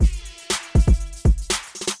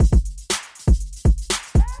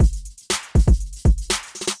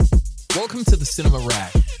Welcome to the Cinema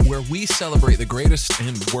Rag, where we celebrate the greatest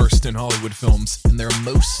and worst in Hollywood films and their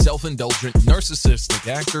most self-indulgent, narcissistic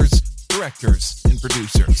actors, directors, and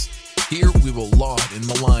producers. Here we will laud and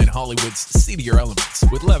malign Hollywood's seedier elements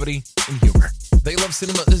with levity and humor. They love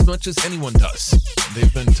cinema as much as anyone does, and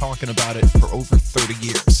they've been talking about it for over 30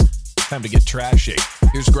 years. Time to get trashy.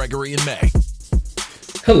 Here's Gregory and May.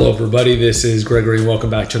 Hello everybody, this is Gregory.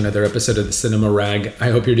 Welcome back to another episode of the Cinema Rag.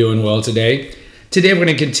 I hope you're doing well today. Today we're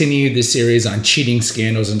going to continue this series on cheating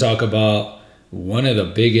scandals and talk about one of the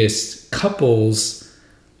biggest couples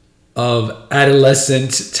of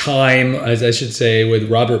adolescent time, as I should say,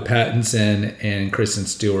 with Robert Pattison and Kristen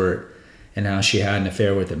Stewart, and how she had an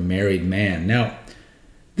affair with a married man. Now,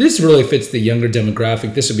 this really fits the younger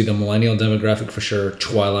demographic. This would be the millennial demographic for sure.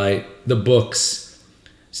 Twilight, the books,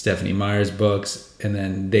 Stephenie Meyer's books, and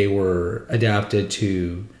then they were adapted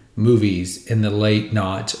to movies in the late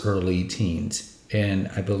noughts, early teens.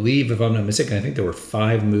 And I believe, if I'm not mistaken, I think there were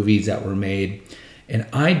 5 movies that were made. And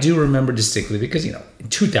I do remember distinctly because, in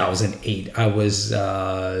 2008, I was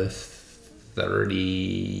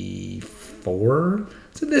 34.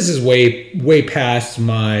 So this is way past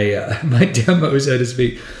my my demo, so to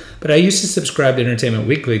speak. But I used to subscribe to Entertainment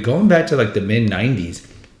Weekly going back to like the mid-90s.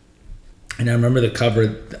 And I remember the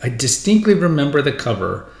cover. I distinctly remember the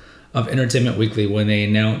cover of Entertainment Weekly when they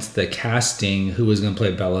announced the casting who was going to play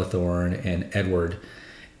Bella Thorne and Edward.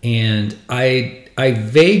 And I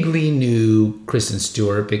vaguely knew Kristen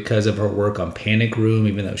Stewart because of her work on Panic Room,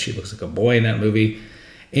 even though she looks like a boy in that movie.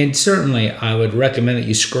 And certainly I would recommend that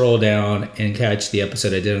you scroll down and catch the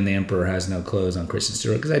episode I did on The Emperor Has No Clothes on Kristen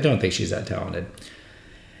Stewart, because I don't think she's that talented.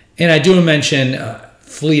 And I do mention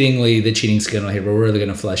fleetingly the cheating scandal here, but we're really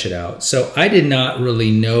going to flesh it out. So I did not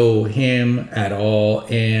really know him at all.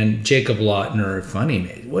 And Jacob Lautner, funny,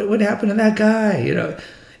 what happened to that guy?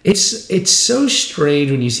 It's so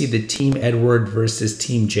strange when you see the Team Edward versus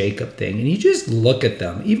Team Jacob thing, and you just look at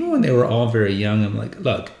them. Even when they were all very young, I'm like,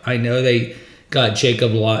 look, I know they got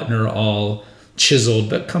Jacob Lautner all chiseled,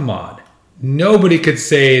 but come on. Nobody could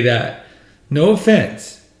say that, no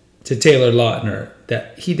offense to Taylor Lautner,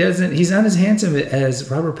 that he's not as handsome as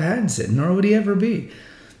Robert Pattinson, nor would he ever be.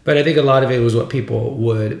 But I think a lot of it was what people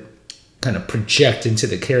would kind of project into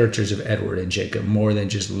the characters of Edward and Jacob more than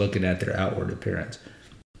just looking at their outward appearance.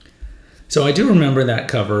 So I do remember that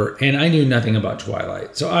cover, and I knew nothing about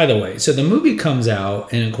Twilight. So either way, so the movie comes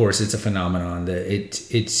out, and of course it's a phenomenon. It's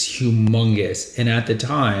humongous. And at the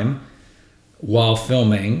time, while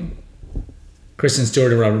filming, Kristen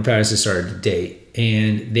Stewart and Robert Pattison started to date.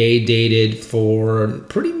 And they dated for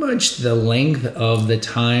pretty much the length of the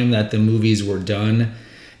time that the movies were done.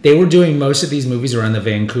 They were doing most of these movies around the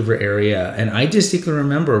Vancouver area. And I distinctly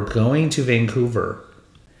remember going to Vancouver.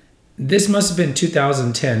 This must have been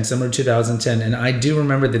 2010, summer 2010. And I do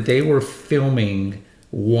remember that they were filming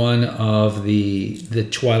one of the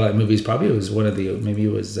Twilight movies. Probably it was one of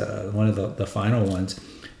the final ones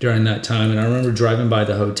during that time. And I remember driving by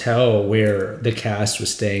the hotel where the cast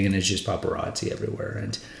was staying, and it's just paparazzi everywhere.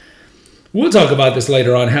 And we'll talk about this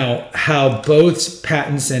later on, how both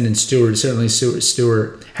Pattinson and Stewart, certainly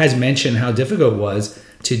Stewart, has mentioned how difficult it was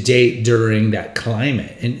to date during that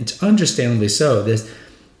climate. And it's understandably so. This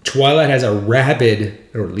Twilight has a rabid,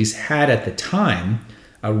 or at least had at the time,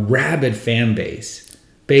 a rabid fan base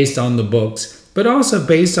based on the books, but also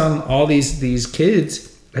based on all these kids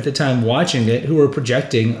at the time watching it who were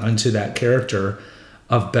projecting onto that character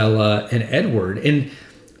of Bella and Edward. And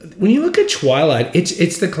when you look at Twilight,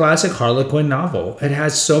 it's the classic Harlequin novel. It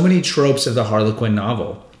has so many tropes of the Harlequin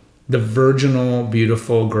novel. The virginal,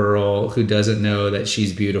 beautiful girl who doesn't know that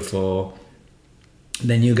she's beautiful.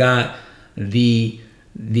 Then you got the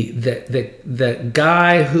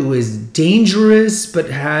guy who is dangerous but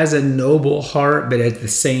has a noble heart, but at the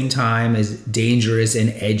same time is dangerous and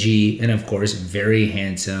edgy, and of course very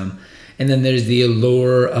handsome. And then there's the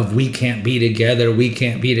allure of we can't be together.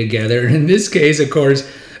 And in this case, of course,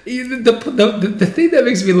 the thing that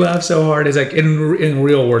makes me laugh so hard is like in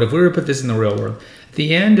real world, if we were to put this in the real world, at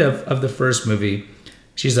the end of the first movie,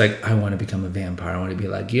 she's like, I want to become a vampire. I want to be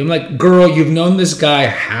like you. I'm like, girl, you've known this guy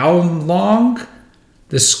how long?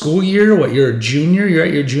 The school year? What, you're a junior? You're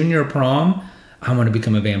at your junior prom? I want to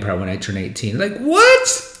become a vampire when I turn 18. Like,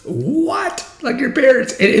 what? Like your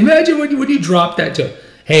parents. And imagine when you drop that to,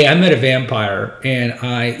 hey, I met a vampire, and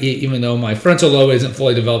even though my frontal lobe isn't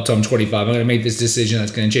fully developed till I'm 25, I'm going to make this decision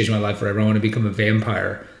that's going to change my life forever. I want to become a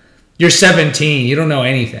vampire. You're 17. You don't know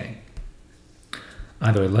anything.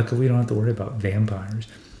 Either way, luckily we don't have to worry about vampires.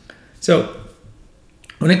 So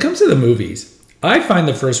when it comes to the movies, I find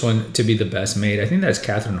the first one to be the best made. I think that's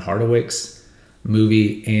Catherine Hardwicke's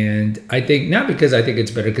movie. And I think, not because I think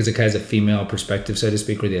it's better because it has a female perspective, so to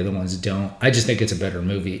speak, where the other ones don't. I just think it's a better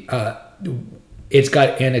movie. It's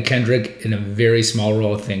got Anna Kendrick in a very small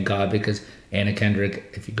role, thank God, because Anna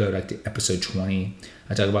Kendrick, if you go back to episode 20,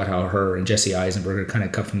 I talk about how her and Jesse Eisenberg are kind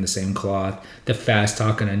of cut from the same cloth. The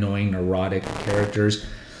fast-talking, annoying, neurotic characters.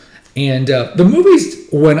 And the movies,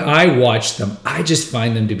 when I watch them, I just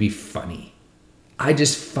find them to be funny. I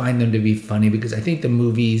just find them to be funny because I think the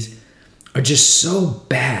movies are just so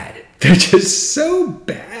bad. They're just so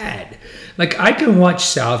bad. Like, I can watch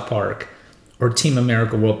South Park or Team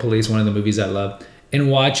America World Police, one of the movies I love, and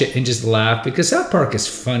watch it and just laugh because South Park is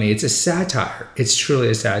funny. It's a satire. It's truly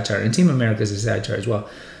a satire. And Team America is a satire as well.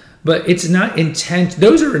 But it's not intent.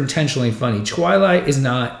 Those are intentionally funny. Twilight is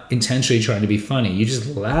not intentionally trying to be funny. You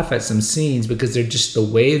just laugh at some scenes because they're just the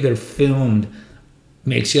way they're filmed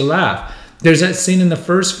makes you laugh. There's that scene in the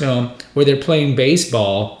first film where they're playing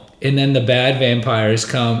baseball and then the bad vampires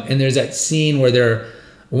come. And there's that scene where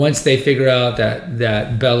once they figure out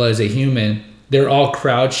that Bella is a human, they're all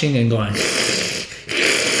crouching and going...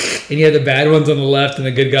 And you have the bad ones on the left and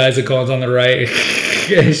the good guys that calls on the right.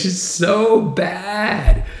 It's just so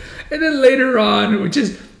bad. And then later on, which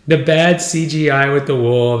is the bad CGI with the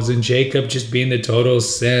wolves and Jacob just being the total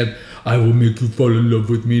simp. I will make you fall in love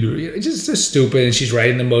with me. It's just so stupid. And she's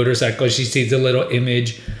riding the motorcycle. She sees a little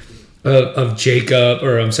image of Jacob,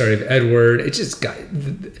 or I'm sorry, of Edward. It just got...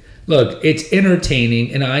 Look, it's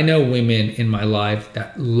entertaining. And I know women in my life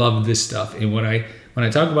that love this stuff. And when I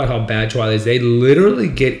talk about how bad Twilight is, they literally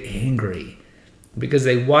get angry because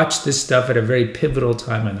they watch this stuff at a very pivotal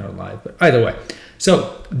time in their life. But either way,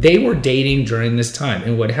 so they were dating during this time.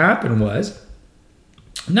 And what happened was,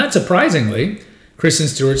 not surprisingly, Kristen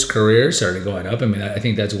Stewart's career started going up. I mean, I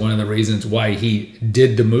think that's one of the reasons why he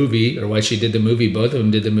did the movie, or why she did the movie. Both of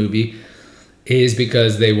them did the movie, is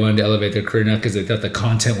because they wanted to elevate their career, not because they thought the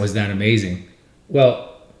content was that amazing.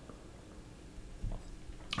 Well,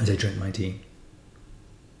 as I drink my tea.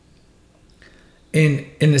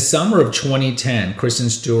 In the summer of 2010, Kristen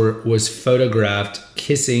Stewart was photographed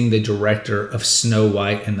kissing the director of Snow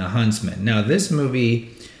White and the Huntsman. Now, this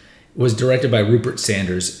movie was directed by Rupert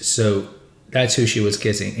Sanders, so that's who she was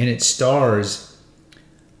kissing. And it stars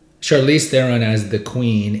Charlize Theron as the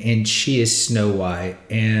queen, and she is Snow White,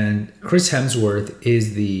 and Chris Hemsworth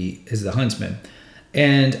is the Huntsman.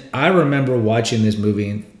 And I remember watching this movie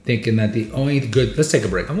and thinking that the only good... Let's take a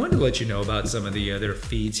break. I wanted to let you know about some of the other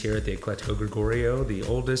feeds here at the Eclectico Gregorio. The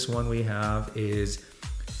oldest one we have is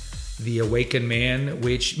The Awakened Man,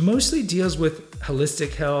 which mostly deals with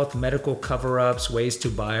holistic health, medical cover-ups, ways to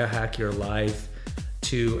biohack your life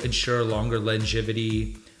to ensure longer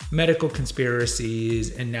longevity, medical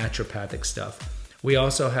conspiracies, and naturopathic stuff. We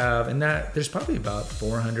also have, and that there's probably about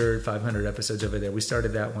 400, 500 episodes over there. We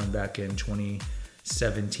started that one back in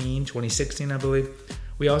 2016, I believe.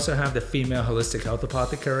 We also have the Female Holistic Health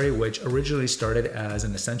Apothecary, which originally started as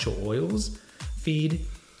an essential oils feed.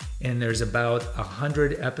 And there's about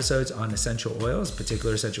 100 episodes on essential oils,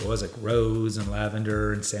 particular essential oils like rose and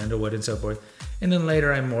lavender and sandalwood and so forth. And then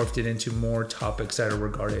later I morphed it into more topics that are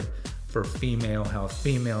regarded for female health,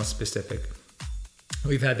 female specific.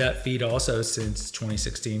 We've had that feed also since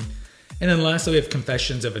 2016. And then lastly, we have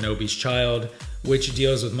Confessions of an Obese Child, which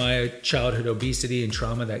deals with my childhood obesity and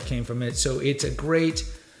trauma that came from it. So it's a great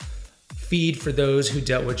feed for those who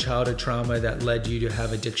dealt with childhood trauma that led you to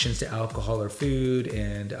have addictions to alcohol or food.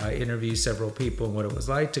 And I interviewed several people on what it was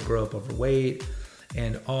like to grow up overweight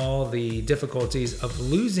and all the difficulties of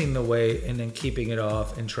losing the weight and then keeping it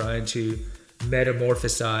off and trying to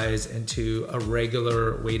metamorphosize into a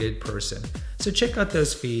regular weighted person. So check out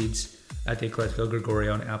those feeds at the Eclectico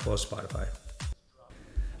Gregorio on Apple or Spotify.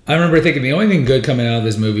 I remember thinking the only thing good coming out of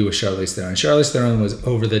this movie was Charlize Theron. Charlize Theron was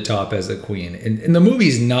over the top as the queen. And the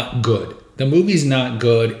movie's not good. The movie's not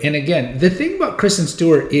good. And again, the thing about Kristen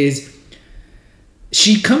Stewart is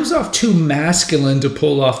she comes off too masculine to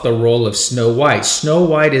pull off the role of Snow White. Snow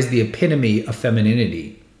White is the epitome of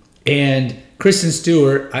femininity. And Kristen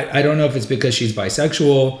Stewart, I don't know if it's because she's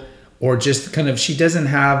bisexual or just kind of, she doesn't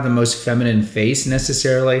have the most feminine face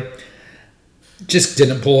necessarily. Just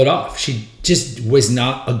didn't pull it off. She just was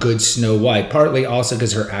not a good Snow White, partly also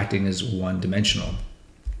because her acting is one-dimensional.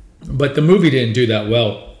 But the movie didn't do that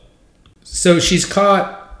well. So she's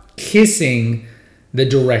caught kissing the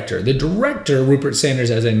director. The director, Rupert Sanders,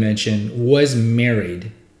 as I mentioned, was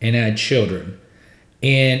married and had children.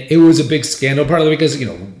 And it was a big scandal, partly because,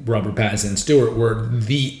 Robert Pattison and Stewart were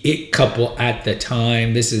the it couple at the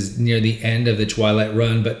time. This is near the end of the Twilight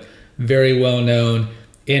run, but very well known.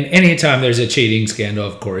 And anytime there's a cheating scandal,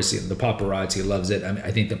 of course, the paparazzi loves it. I mean,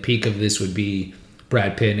 I think the peak of this would be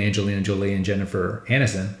Brad Pitt and Angelina Jolie and Jennifer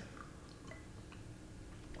Aniston.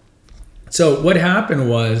 So what happened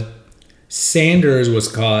was Sanders was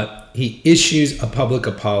caught. He issues a public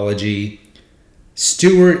apology.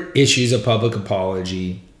 Stewart issues a public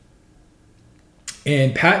apology.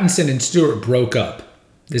 And Pattison and Stewart broke up.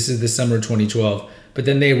 This is the summer of 2012. But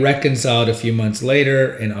then they reconciled a few months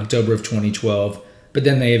later in October of 2012. But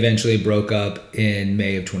then they eventually broke up in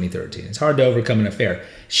May of 2013. It's hard to overcome an affair.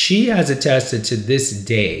 She has attested to this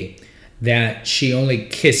day that she only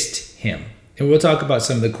kissed him. And we'll talk about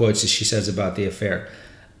some of the quotes that she says about the affair.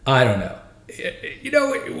 I don't know. You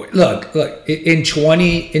know, look, in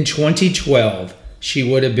 2012, she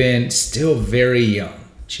would have been still very young.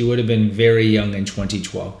 She would have been very young in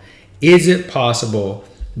 2012. Is it possible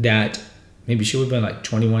that maybe she would have been like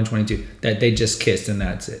 21, 22, that they just kissed and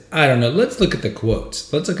that's it? I don't know. Let's look at the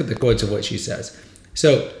quotes. Let's look at the quotes of what she says.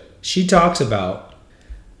 So she talks about,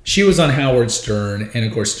 she was on Howard Stern, and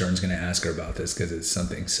of course Stern's going to ask her about this because it's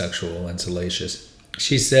something sexual and salacious.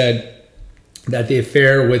 She said that the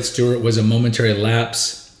affair with Stewart was a momentary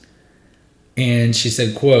lapse. And she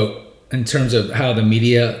said, quote, in terms of how the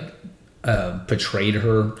media portrayed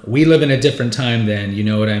her, we live in a different time then, you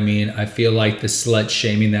know what I mean? I feel like the slut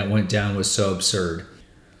shaming that went down was so absurd.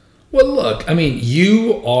 Well, look, I mean,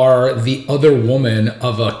 you are the other woman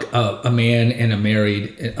of a man and a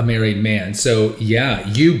married man. So yeah,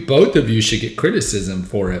 both of you should get criticism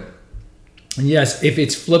for it. And yes, if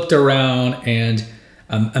it's flipped around and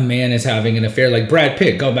a man is having an affair, like Brad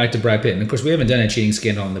Pitt, go back to Brad Pitt. And of course, we haven't done a cheating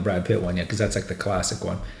scandal on the Brad Pitt one yet because that's like the classic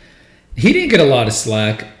one. He didn't get a lot of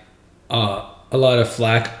flack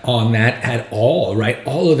on that at all, right?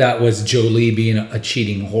 All of that was Jolie being a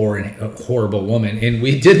cheating whore and a horrible woman. And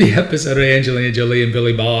we did the episode of Angelina Jolie and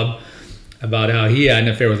Billy Bob about how he had an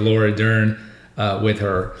affair with Laura Dern with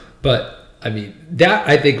her. But I mean, that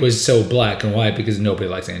I think was so black and white because nobody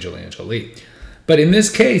likes Angelina Jolie. But in this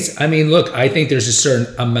case, I mean, look, I think there's a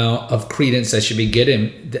certain amount of credence that should be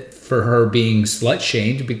given for her being slut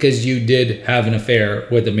shamed because you did have an affair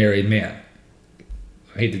with a married man.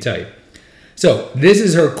 I hate to tell you. So this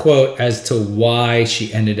is her quote as to why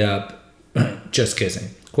she ended up just kissing.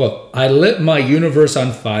 Quote, I lit my universe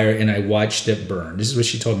on fire and I watched it burn. This is what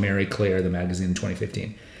she told Mary Claire, the magazine, in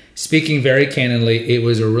 2015. Speaking very candidly, it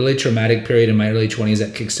was a really traumatic period in my early 20s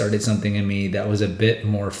that kickstarted something in me that was a bit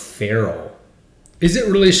more feral. Is it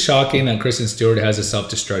really shocking that Kristen Stewart has a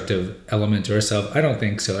self-destructive element to herself? I don't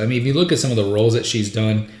think so. I mean, if you look at some of the roles that she's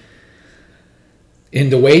done,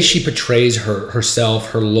 in the way she portrays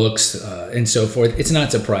herself, her looks, and so forth, it's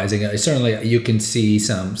not surprising. Certainly, you can see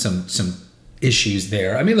some issues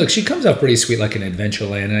there. I mean, look, she comes off pretty sweet, like in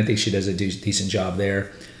Adventureland, and I think she does a decent job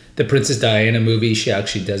there. The Princess Diana movie, she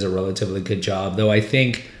actually does a relatively good job, though I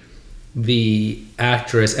think the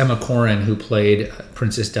actress Emma Corrin, who played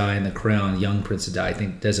Princess Di in The Crown, young Princess Di, I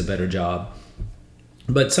think does a better job.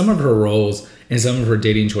 But some of her roles and some of her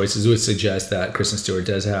dating choices would suggest that Kristen Stewart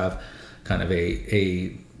does have kind of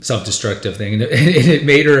a self-destructive thing, and it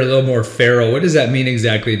made her a little more feral. What does that mean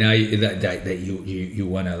exactly now? That you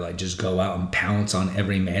want to like just go out and pounce on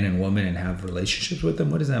every man and woman and have relationships with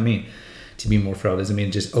them? What does that mean? To be more feral, does it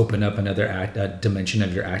mean just open up another dimension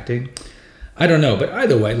of your acting? I don't know, but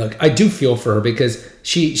either way, look, I do feel for her because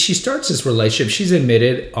she starts this relationship. She's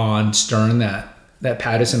admitted on Stern that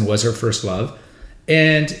Pattison was her first love,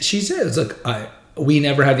 and she says, look, we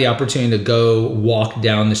never had the opportunity to go walk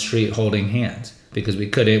down the street holding hands because we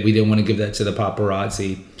couldn't. We didn't want to give that to the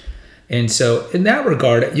paparazzi. And so in that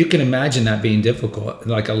regard, you can imagine that being difficult.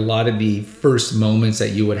 Like a lot of the first moments that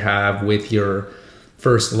you would have with your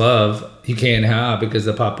first love, you can't have because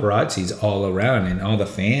the paparazzi's all around and all the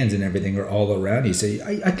fans and everything are all around you. So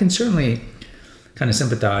I can certainly kind of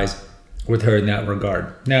sympathize with her in that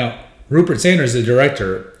regard. Now, Rupert Sanders, the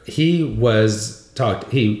director, he was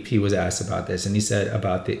asked about this, and he said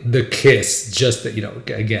about the kiss, just that,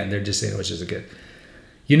 again, they're just saying it was just a kiss.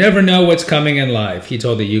 You never know what's coming in life, he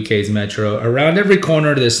told the UK's Metro. Around every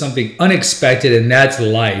corner, there's something unexpected, and that's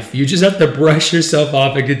life. You just have to brush yourself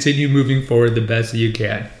off and continue moving forward the best you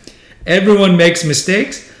can. Everyone makes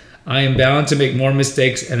mistakes. I am bound to make more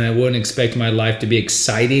mistakes, and I wouldn't expect my life to be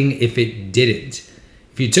exciting if it didn't.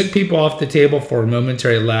 If you took people off the table for a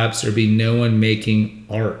momentary lapse, there'd be no one making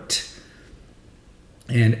art.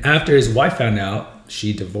 And after his wife found out,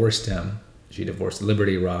 she divorced him. She divorced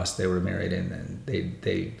Liberty Ross. They were married, and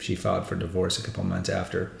then she filed for divorce a couple months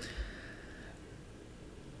after.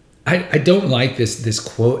 I don't like this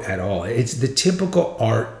quote at all. It's the typical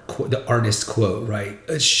the artist quote, right?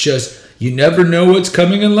 It's just, you never know what's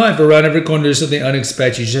coming in life. Around every corner, there's something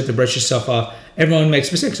unexpected. You just have to brush yourself off. Everyone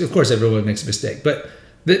makes mistakes. Of course, everyone makes a mistake. But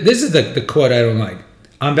This is the quote I don't like.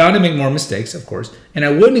 I'm bound to make more mistakes, of course, and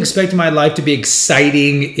I wouldn't expect my life to be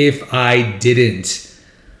exciting if I didn't.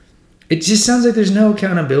 It just sounds like there's no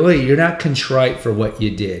accountability. You're not contrite for what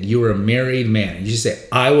you did. You were a married man. You just say,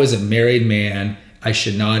 I was a married man. I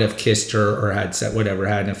should not have kissed her or had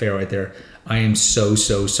an affair right there. I am so,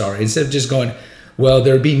 so sorry. Instead of just going, well,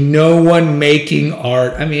 there'd be no one making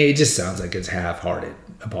art. I mean, it just sounds like it's half-hearted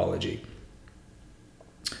apology.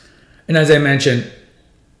 And as I mentioned,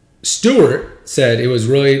 Stewart said it was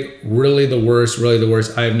really, really the worst, really the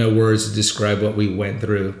worst. I have no words to describe what we went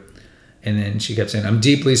through. And then she kept saying, I'm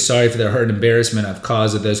deeply sorry for the hurt and embarrassment I've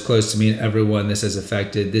caused of those close to me and everyone this has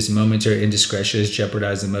affected. This momentary indiscretion has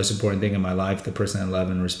jeopardized the most important thing in my life, the person I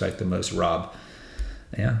love and respect the most, Rob.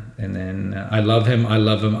 Yeah. And then I love him.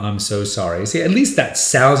 I'm so sorry. See, at least that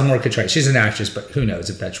sounds more contrite. She's an actress, but who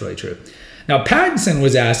knows if that's really true. Now, Pattison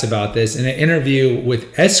was asked about this in an interview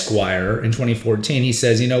with Esquire in 2014. He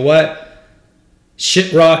says, you know what?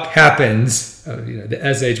 Shit rock happens.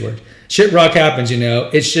 The SH word. Shit rock happens,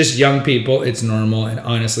 It's just young people. It's normal. And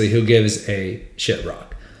honestly, who gives a shit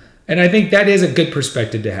rock? And I think that is a good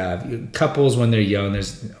perspective to have. Couples, when they're young,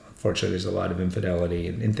 unfortunately, there's a lot of infidelity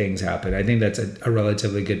and things happen. I think that's a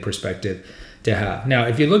relatively good perspective to have. Now,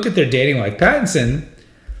 if you look at their dating life, Pattison,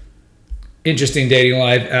 interesting dating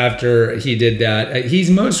life after he did that.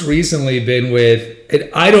 He's most recently been with, and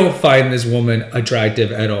I don't find this woman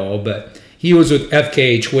attractive at all, but he was with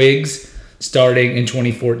FKA Twigs starting in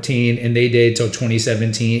 2014, and they dated till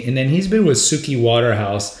 2017. And then he's been with Suki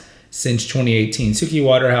Waterhouse since 2018. Suki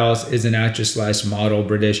Waterhouse is an actress / model,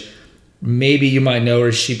 British. Maybe you might know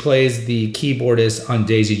her. She plays the keyboardist on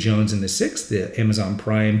Daisy Jones and the Six, the Amazon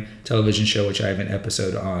Prime television show, which I have an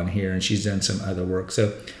episode on here, and she's done some other work.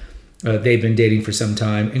 So they've been dating for some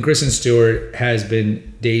time. And Kristen Stewart has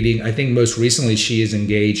been dating. I think most recently she is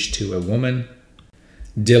engaged to a woman,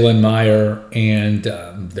 Dylan Meyer, and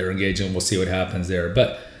they're engaged, and we'll see what happens there.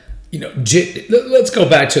 But, let's go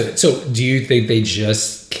back to it. So do you think they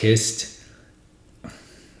just kissed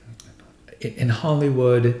in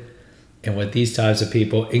Hollywood and with these types of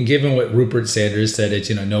people? And given what Rupert Sanders said, it's,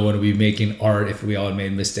 no one would be making art if we all had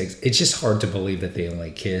made mistakes. It's just hard to believe that they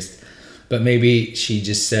only kissed. But maybe she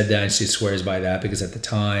just said that and she swears by that because at the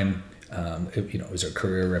time, it was her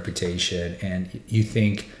career reputation. And you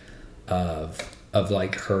think of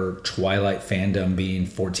like her Twilight fandom being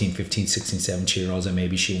 14, 15, 16, 17-year-olds, and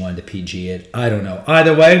maybe she wanted to PG it. I don't know.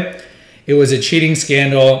 Either way, it was a cheating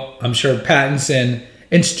scandal. I'm sure Pattison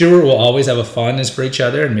and Stewart will always have a fondness for each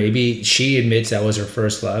other, and maybe she admits that was her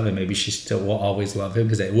first love, and maybe she still will always love him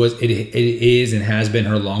because it is and has been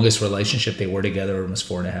her longest relationship. They were together almost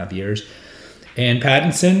 4.5 years. And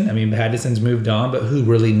Pattison's moved on, but who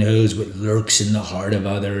really knows what lurks in the heart of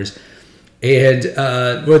others? And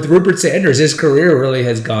with Rupert Sanders, his career really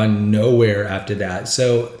has gone nowhere after that.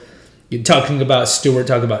 So you're talking about Stewart,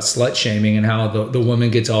 talking about slut shaming and how the woman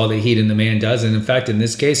gets all the heat and the man doesn't. In fact, in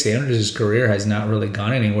this case, Sanders' career has not really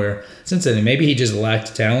gone anywhere since then. And maybe he just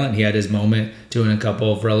lacked talent. He had his moment doing a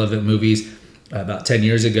couple of relevant movies about 10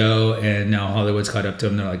 years ago, and now Hollywood's caught up to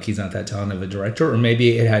him. They're like, he's not that talented of a director. Or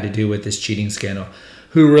maybe it had to do with this cheating scandal.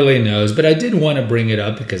 Who really knows? But I did want to bring it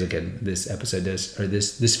up because, again, this episode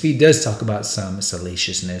this feed does talk about some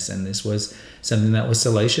salaciousness, and this was something that was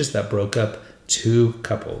salacious that broke up two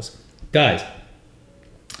couples. Guys,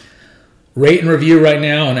 rate and review right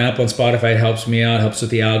now on Apple and Spotify. It helps me out, helps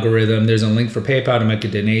with the algorithm. There's a link for PayPal to make a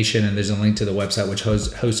donation, and there's a link to the website which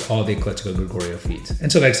hosts all the Eclectico Gregorio feeds.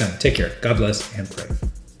 Until next time, take care. God bless and pray.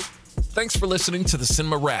 Thanks for listening to the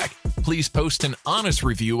Cinema Rag. Please post an honest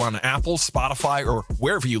review on Apple, Spotify, or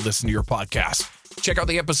wherever you listen to your podcast. Check out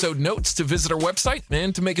the episode notes to visit our website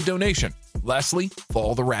and to make a donation. Lastly,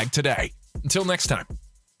 follow the Rag today. Until next time.